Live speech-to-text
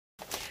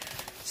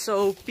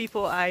So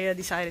people, I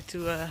decided to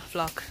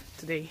vlog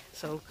today.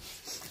 So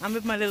I'm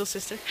with my little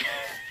sister.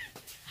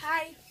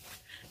 Hi.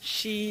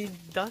 She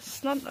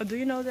does not. Do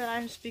you know that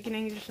I'm speaking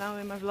English now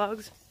in my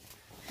vlogs?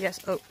 Yes.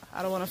 Oh,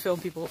 I don't want to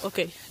film people.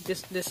 Okay,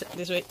 this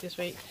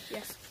way.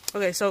 Yes.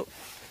 Okay, so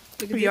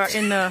we are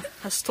in a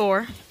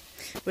store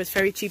with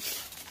very cheap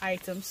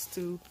items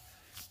to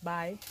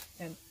buy,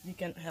 and you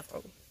can have.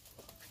 Oh,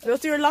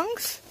 wilt u er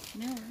langs?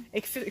 No.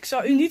 Ik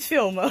zou u niet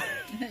filmen.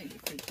 Nee, ik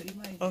vind het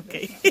prima.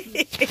 Okay.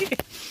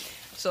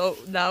 So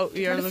now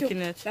we are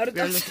looking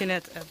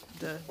at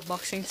the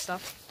boxing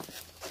stuff.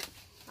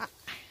 I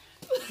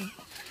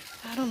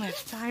don't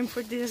have time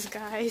for this,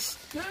 guys.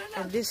 No.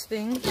 And this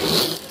thing.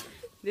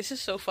 This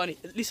is so funny.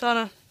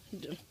 Lisanne,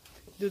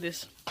 do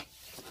this.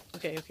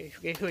 Okay.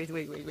 Wait.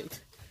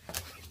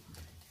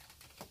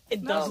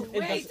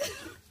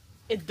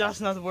 It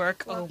does not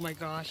work. What? Oh my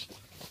gosh.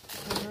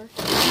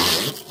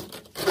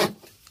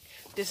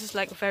 This is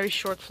like a very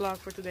short vlog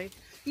for today.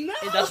 No.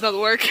 It does not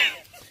work.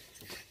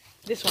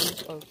 This one.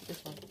 Oh, this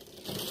one.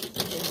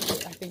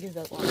 I think it's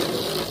that one.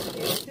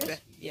 Okay.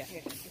 Yeah.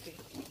 Okay.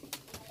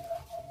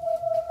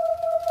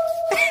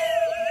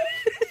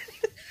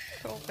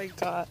 Oh my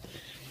god.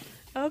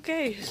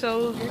 Okay,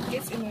 so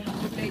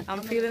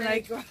I'm feeling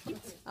like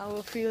I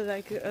will feel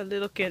like a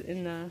little kid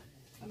in on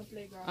a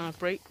playground. On a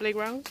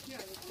playground.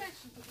 Yeah.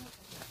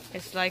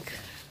 It's like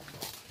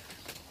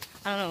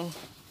I don't know.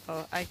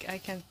 Oh, I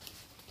can.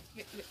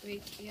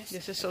 Wait. Yes.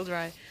 This is so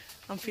dry.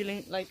 I'm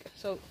feeling like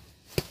so.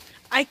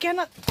 I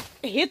cannot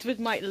hit with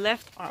my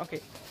left arm.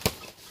 Okay.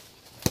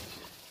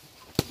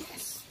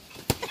 Yes.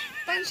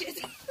 Punch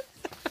it.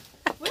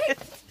 Wait.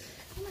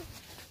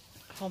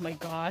 Oh my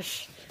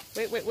gosh.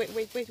 Wait.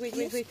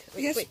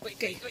 Yes.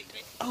 Wait.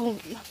 Oh,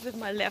 not with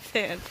my left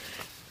hand.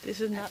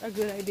 This is not a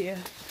good idea.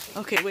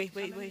 Okay, wait.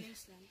 Okay, wait.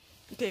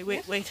 Okay,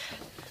 wait.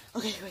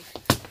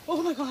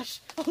 Oh my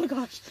gosh. With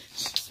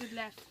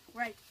left.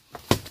 Right.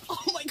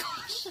 Oh my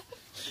gosh.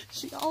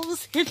 She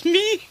almost hit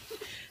me.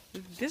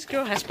 This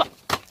girl has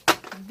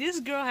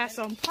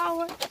some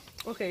power.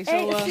 Okay,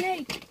 so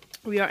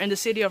we are in the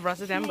city of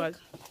Rotterdam, but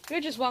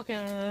we're just walking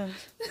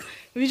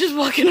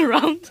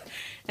around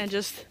and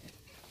just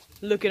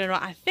looking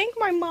around. I think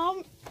my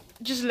mom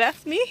just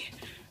left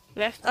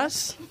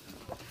us.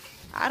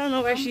 I don't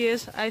know where she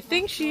is. I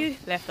think she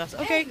left us.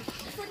 Okay.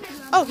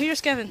 Oh,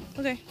 here's Kevin.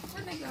 Okay.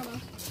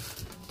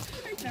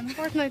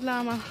 Fortnite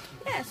Llama.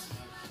 Yes.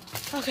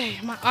 Okay,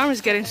 my arm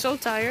is getting so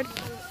tired.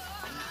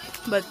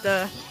 But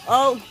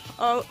auto.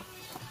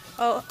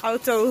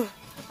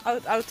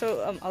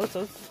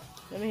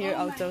 Let me hear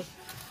auto.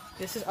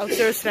 This is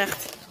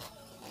Auteursrecht.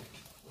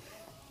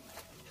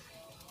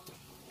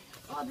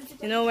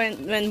 You know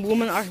when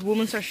women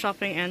are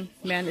shopping and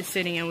man is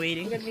sitting and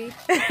waiting.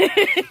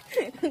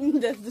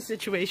 That's the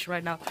situation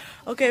right now.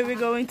 Okay, we're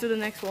going to the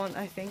next one,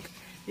 I think,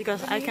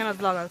 because I cannot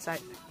vlog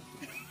outside.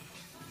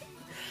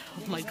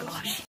 Oh my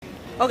gosh.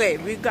 Okay,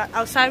 we got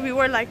outside. We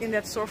were like in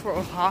that store for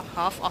a half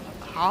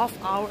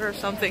hour or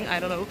something. I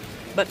don't know,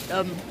 but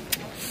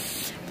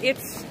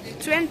it's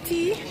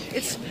 8:30,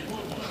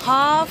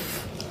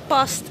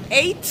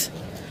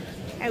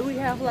 and we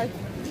have like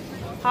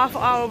half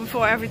an hour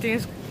before everything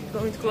is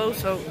going to close.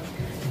 So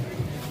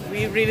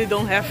we really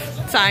don't have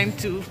time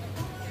to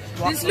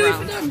walk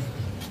around.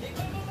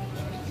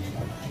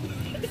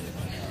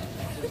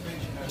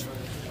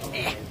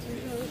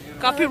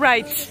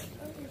 Copyright.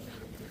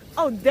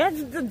 Oh,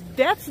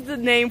 that's the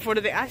name for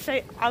the day. I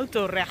say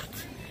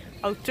autorecht.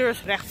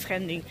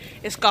 Auteursrechtschending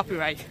is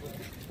copyright.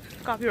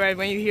 Copyright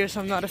when you hear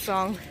some other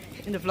song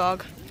in the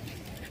vlog.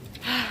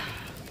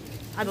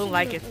 I don't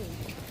like it.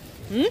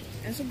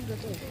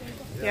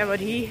 Yeah,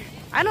 but I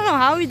don't know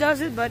how he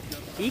does it, but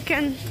he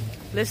can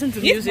listen to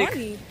music.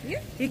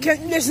 He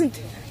can listen.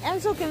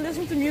 Enzo can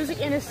listen to music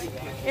in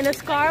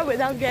his car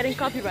without getting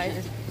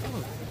copyrighted.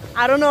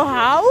 I don't know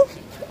how.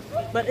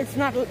 But it's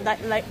not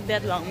like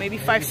that long, maybe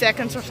 5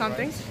 seconds or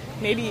something.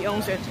 Maybe he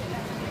owns it.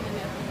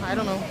 I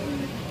don't know.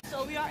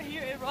 So we are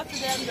here in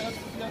Rotterdam, the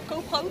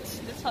Koopgoot,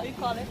 that's how you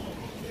call it.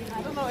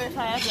 I don't know if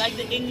I have like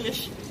the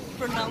English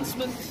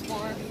pronouncement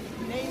or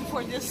name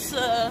for this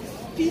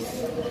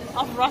piece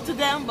of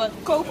Rotterdam, but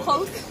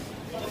Koopgoot.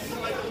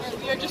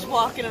 And we are just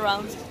walking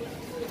around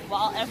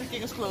while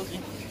everything is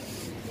closing.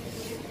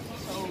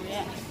 So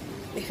yeah.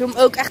 Ik film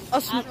ook echt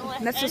als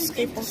net zo'n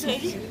schip of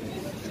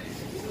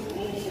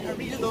I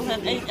really don't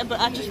have any, but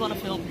I just want to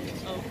film.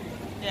 So,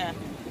 yeah.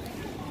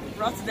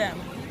 Rotterdam.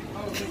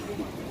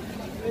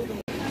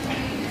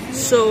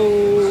 So,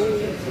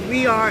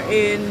 we are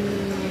in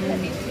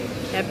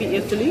Happy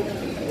Italy.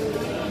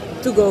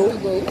 To go.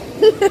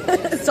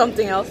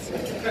 Something else.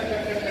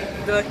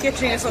 The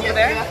kitchen is over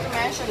there. You have to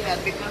mention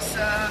that because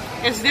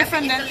It's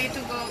different than Italy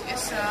to go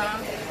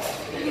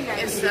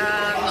is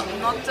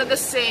not the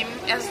same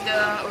as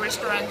the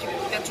restaurant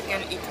that you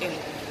can eat in.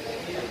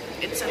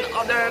 It's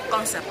another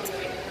concept.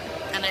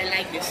 And I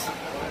like this.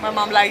 My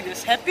mom liked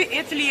this. Happy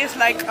Italy is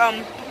like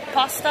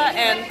pasta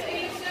and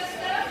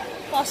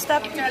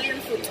Italian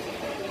food.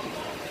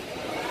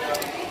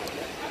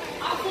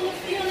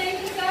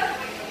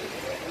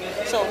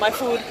 So my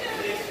food.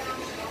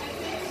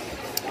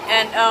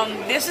 And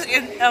this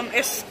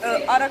is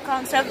other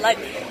concept. Like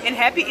in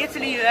Happy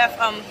Italy, you have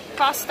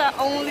pasta,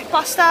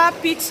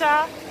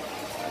 pizza,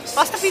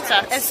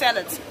 and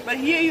salads. But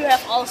here you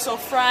have also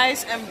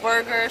fries and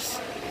burgers.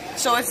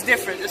 So it's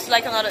different. It's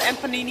like another, and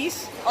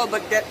paninis. Oh,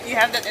 but that you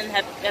have that in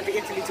Happy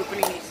Italy too,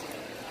 paninis.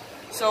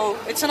 So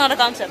it's another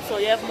concept. So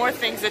you have more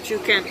things that you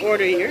can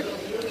order here.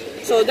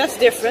 So that's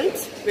different.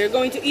 We're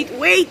going to eat.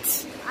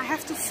 Wait, I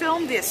have to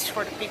film this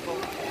for the people.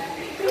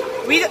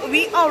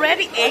 We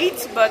already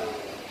ate, but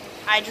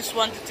I just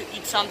wanted to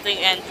eat something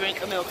and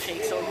drink a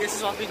milkshake. So this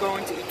is what we're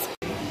going to eat.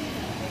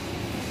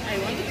 I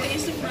want to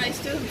taste the fries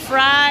too.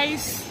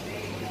 Fries,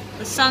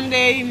 the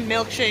sundae,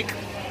 milkshake,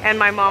 and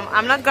my mom.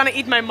 I'm not gonna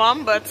eat my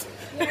mom, but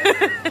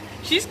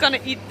she's gonna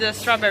eat the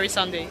strawberry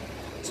sundae.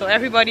 So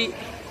everybody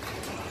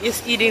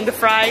is eating the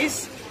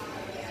fries.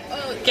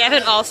 Oh,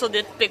 Kevin also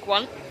did pick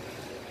one.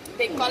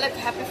 they call it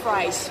Happy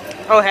Fries.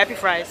 Oh, Happy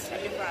Fries.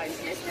 Happy Fries.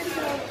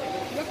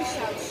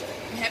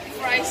 Happy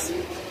Fries.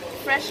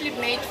 Freshly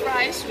made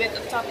fries with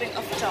a topping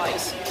of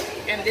choice.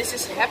 And this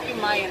is Happy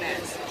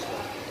Mayonnaise.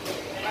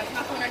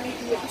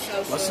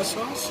 What's the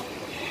sauce?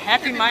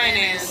 Happy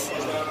mayonnaise.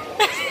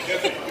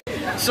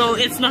 So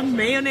it's not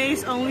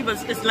mayonnaise only,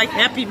 but it's like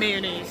happy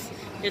mayonnaise.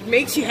 It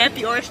makes you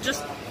happy, or it's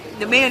just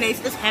the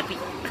mayonnaise is happy.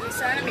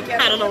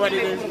 I don't know what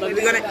it is, but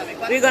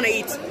we're gonna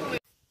eat.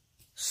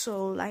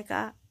 So like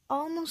I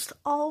almost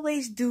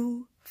always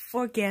do,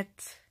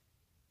 forget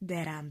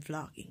that I'm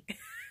vlogging.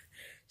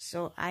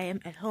 So I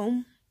am at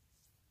home.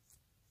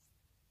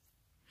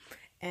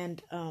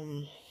 And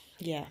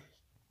yeah,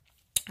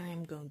 I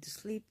am going to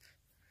sleep.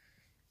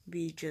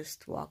 We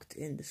just walked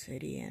in the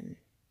city and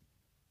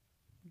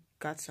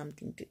got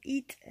something to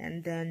eat,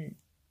 and then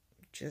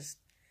just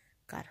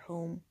got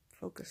home.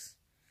 Focus.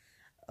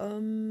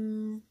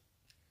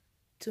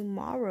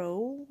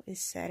 Tomorrow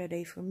is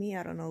Saturday for me.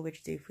 I don't know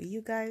which day for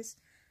you guys.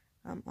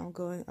 I'm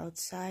going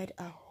outside.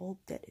 I hope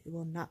that it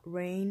will not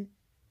rain.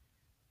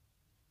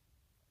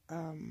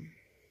 I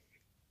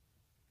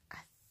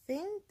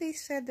think they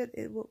said that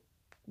it will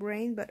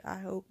rain, but I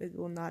hope it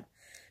will not,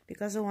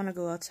 because I want to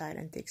go outside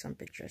and take some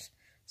pictures,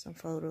 some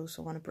photos.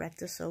 I want to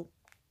practice, so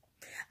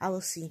I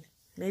will see.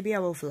 Maybe I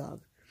will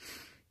vlog.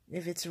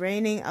 If it's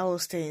raining, I will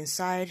stay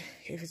inside.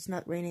 If it's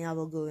not raining, I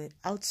will go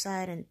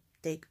outside and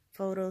take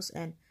photos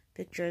and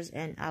pictures,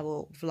 and I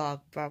will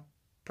vlog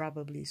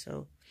probably.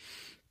 So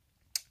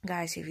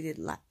guys, if you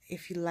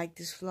like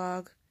this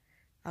vlog,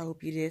 I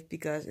hope you did,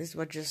 because it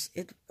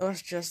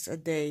was just a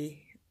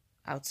day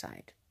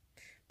outside.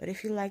 But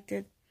if you liked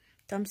it,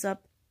 thumbs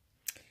up.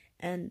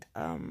 And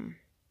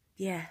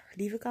yeah,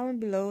 leave a comment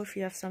below if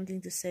you have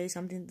something to say,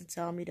 something to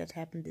tell me that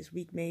happened this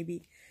week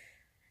maybe.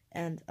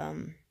 And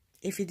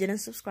if you didn't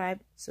subscribe,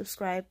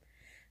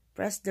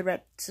 press the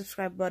red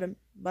subscribe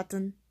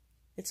button.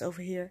 It's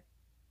over here,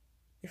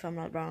 if I'm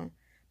not wrong.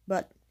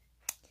 But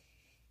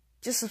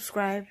just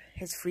subscribe,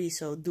 it's free,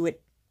 so do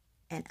it.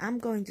 And I'm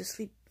going to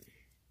sleep,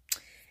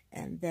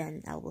 and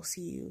then I will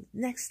see you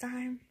next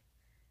time.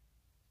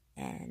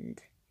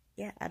 And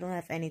yeah, I don't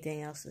have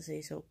anything else to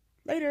say, so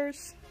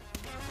laters.